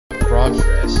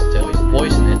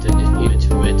poison into it.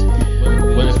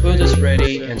 When the food is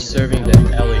ready and serving, the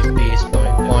LAPs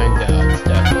find out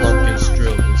that pumpkin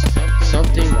strews.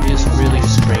 Something is really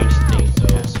strange thing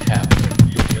does happen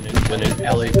when an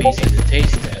LAP sees the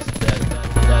taste test. That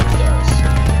does.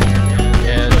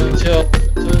 And until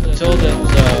that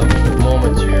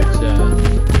moment here,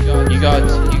 you got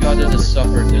to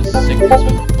suffer this sickness.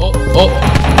 Oh!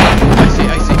 I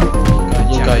see.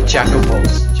 Look,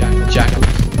 Jacobos.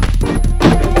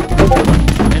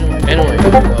 Anyway,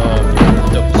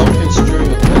 the pumpkin strew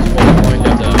was one point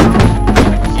that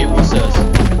it was a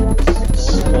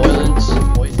spoiled,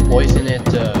 poisoned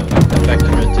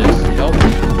bacteria to help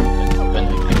when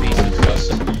LAPs discuss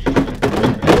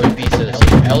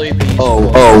LAPs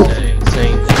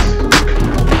saying this.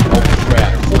 Oh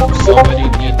crap! Somebody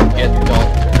need to get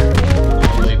doctor.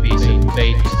 LAPs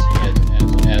invades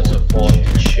as a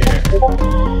volunteer share.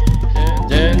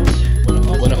 Then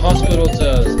when the hospital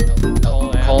does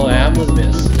call an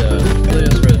ambulance, the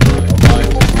players were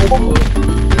arrived.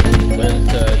 When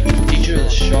the teacher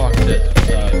is shocked that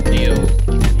Leo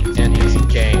and his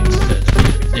gangs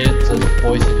did the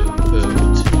poison food.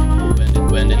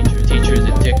 When the teacher is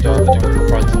ticked off and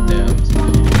confronted them,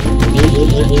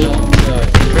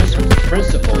 the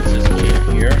principal just came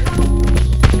here.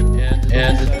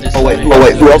 And this wait,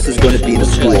 who else is going to be in the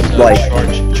school?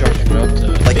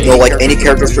 Like any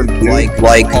characters from like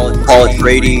College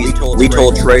Trades,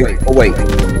 Retail Trade. Oh wait.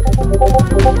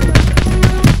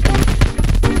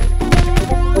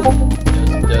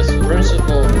 The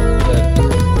principal that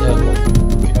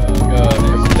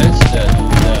convinced that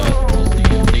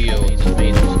Leo is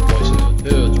made of poison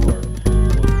foods were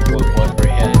what we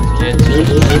had did to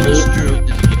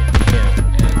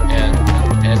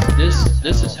and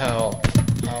this is how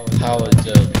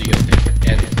the Leo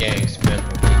and the gang's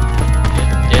members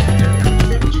did their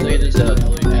latest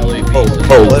LAPs.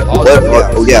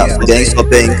 Oh yeah, gang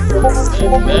stopping.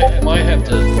 Might have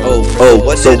to.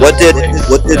 What did?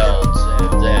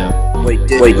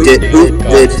 Wait, who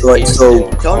did like so?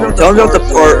 Tell me about the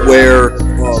part where.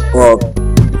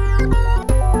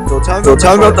 So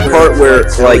tell me about the part where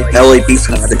like LAPs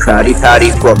have the Krabby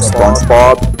Patty from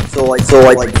SpongeBob. So like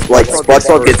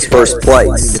SpongeBob gets first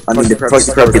place. I mean, the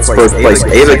Krusty Krab gets first place.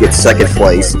 Ava gets second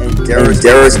place, and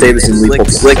Darius Davis and Lethal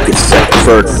Slick gets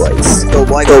third place. So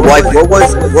like, what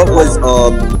was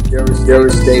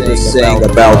Darius Davis saying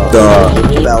about the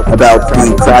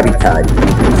Krabby Patty?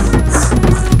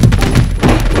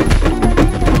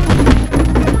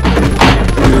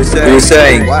 He was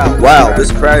saying, wow,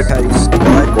 this Krabby Patty's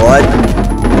what?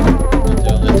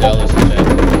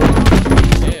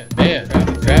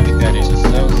 Krabby Patties are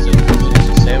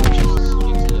sandwiches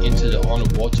into the water.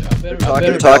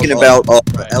 You're talking about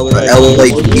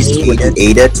LAPs when you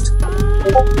ate it?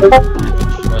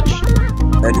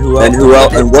 And who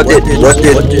else? And what did LAP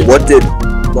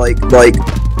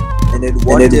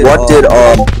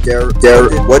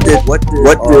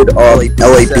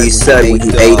said when he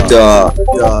ate the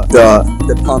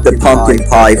pumpkin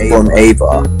pie from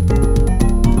Ava?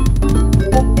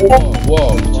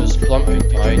 Whoa, just pumpkin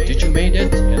pie. Did you make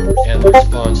it? And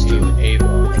responds to Ava.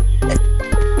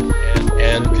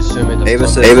 And consuming the Ava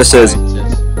says.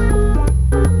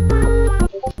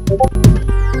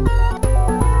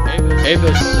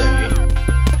 Ava say.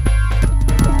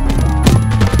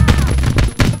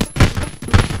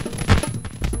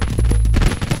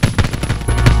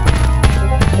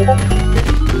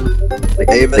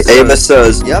 Ava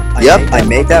says, yep, I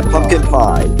made that pumpkin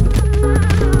pie.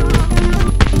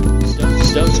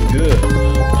 Sounds good.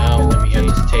 Now let me get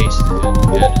this taste.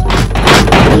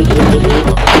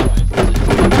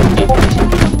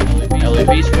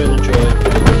 LAPs will enjoy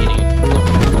eating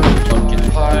pumpkin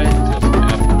pie.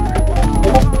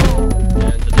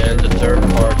 And then the third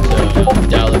part,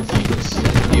 Dalek's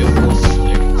beautiful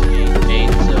slick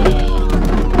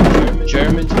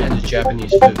German and the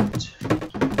Japanese food.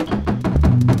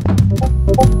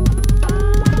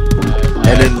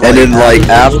 And then like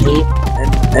after,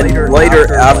 and later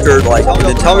after like, and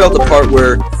then tell me about the part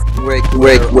where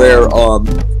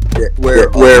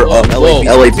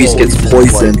LAPs gets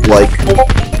poisoned, like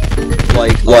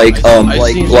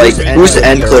who's the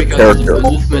end clip character? The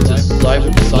movement is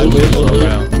sideways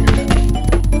around.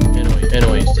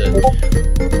 Anyways,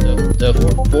 the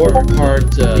fourth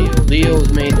part, Leo is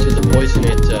made to the poison.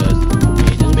 It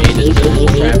made it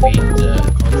crappy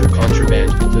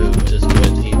contraband food is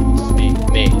what he was being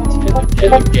made,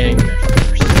 and the gang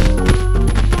members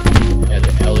and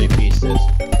the LAP says,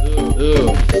 ooh,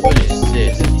 what is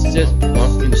this? He says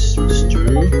pumpkin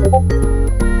stew,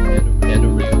 and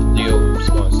Leo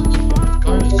responds,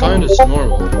 kinda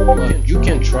normal, but you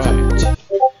can try it.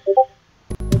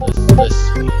 let's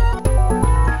see.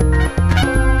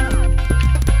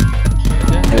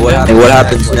 And what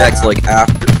happens next, like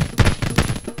after?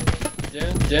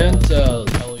 Then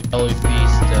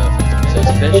LEP's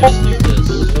suspiciously does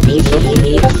something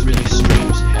really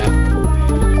strange happen.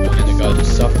 And the guy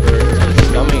just suffered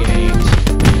stomach aches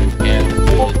and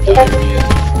the diarrhea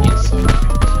inside of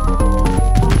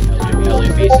it.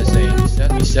 LEP is saying,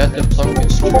 is that the pumpkin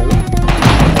screw?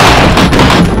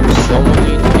 Someone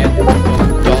need to get a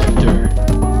doctor.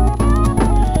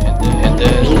 And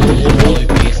then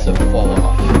LEP to fall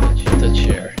off the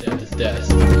chair at the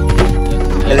desk.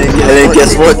 And then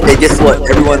guess what?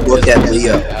 Everyone look at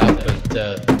Leo.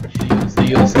 But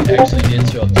Leo's actually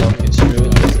into a pumpkin screw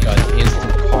and he's got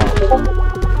instant karma.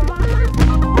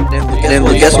 And then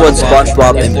guess what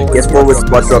SpongeBob was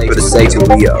SpongeBob going to say to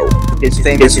Leo? His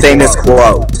famous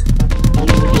quote.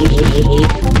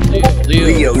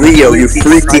 Leo, you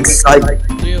freaking psycho.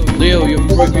 Leo, you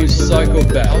freaking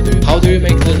psychopath. How do you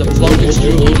make the pumpkin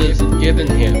screw isn't given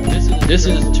him? This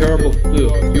is terrible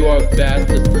food. You are bad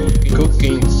at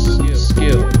cooking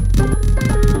skill.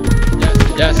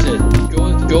 That's it.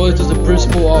 Go into the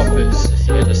principal office.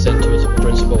 And is sent to his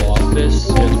principal office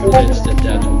and pretends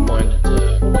that will find the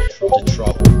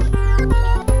trouble.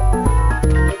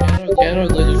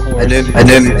 And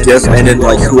then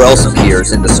like who else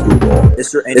appears in the school?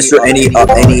 Is there any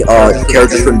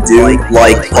characters from Doom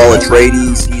like Paul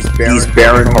Atreides? He's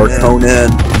Baron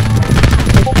Harkonnen.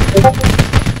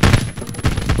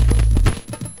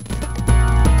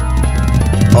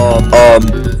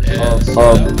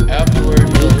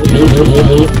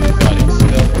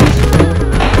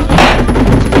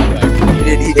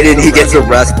 He gets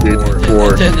arrested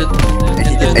for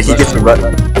and he gets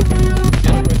arrested.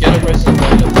 Get arrested by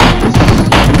the police.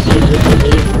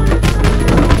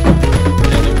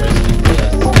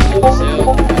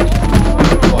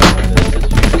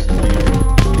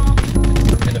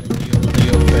 And the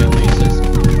Leo family says,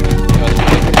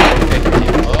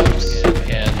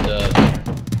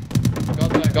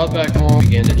 got back home,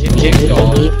 began to get kicked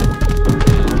off,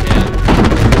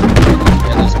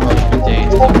 and this punishment day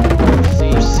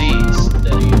sees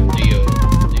that Leo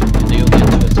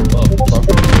into his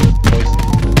pumpkin poison.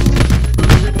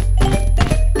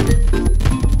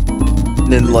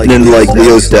 And then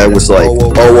Leo's dad was like,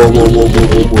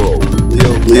 whoa.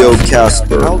 Leo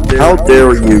Casper, how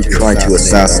dare you trying to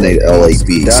assassinate LAB?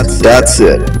 That's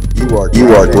it. You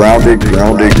are grounded until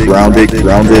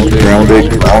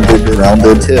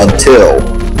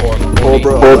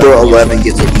Cobra 11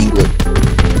 gets an English.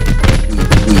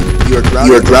 You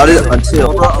are grounded until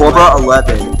Cobra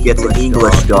 11 gets an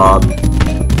English job.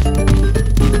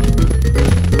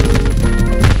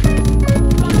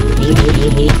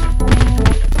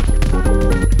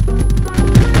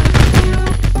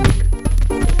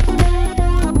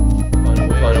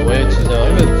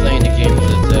 I've been playing the game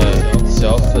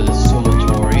itself for the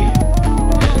Sumotori,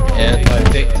 and I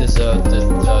picked the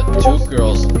two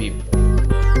girls people,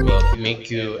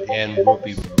 Miku and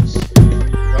Ruby Rose.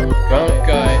 Brown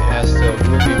guy has the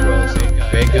Ruby Rose,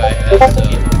 gray guy has the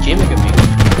Kimika Miku.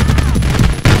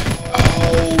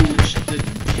 Oh, the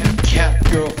cat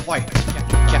girl fight,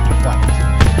 cat fight.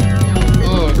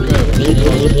 Oh, good.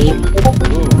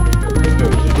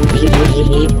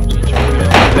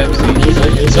 Pepsi,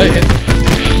 say it.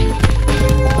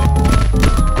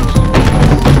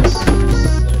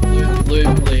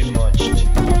 Literally munched.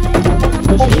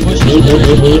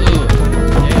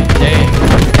 Dang.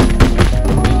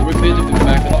 Repeatedly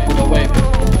back up away.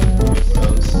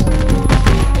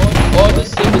 All the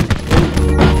sudden,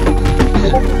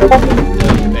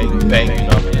 banging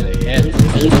up in the head.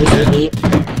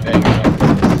 Banging up.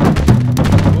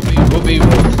 Ruby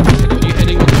Rose. You're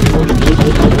hitting with the Ruby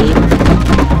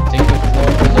Take control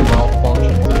of the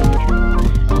malfunction factor.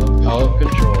 Out of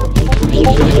control.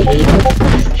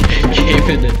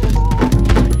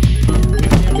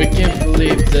 We can't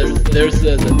believe that there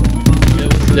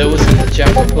was a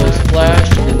Jackal splash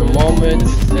in the moment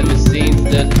and the scenes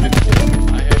that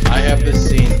before. I haven't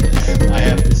seen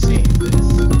this.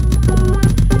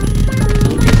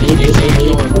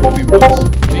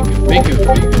 Miku,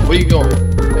 where you going?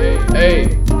 Hey.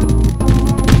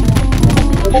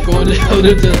 You're going down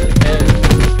into the end.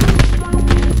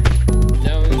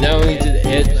 Down into the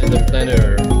edge of the planet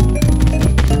Earth.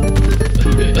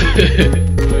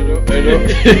 I know.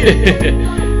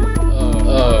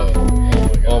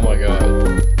 Oh my god.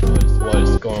 What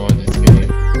is going on in this game?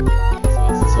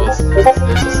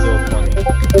 This is still funny.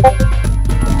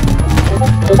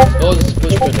 Oh, this is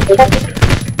push button.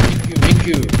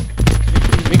 Miku.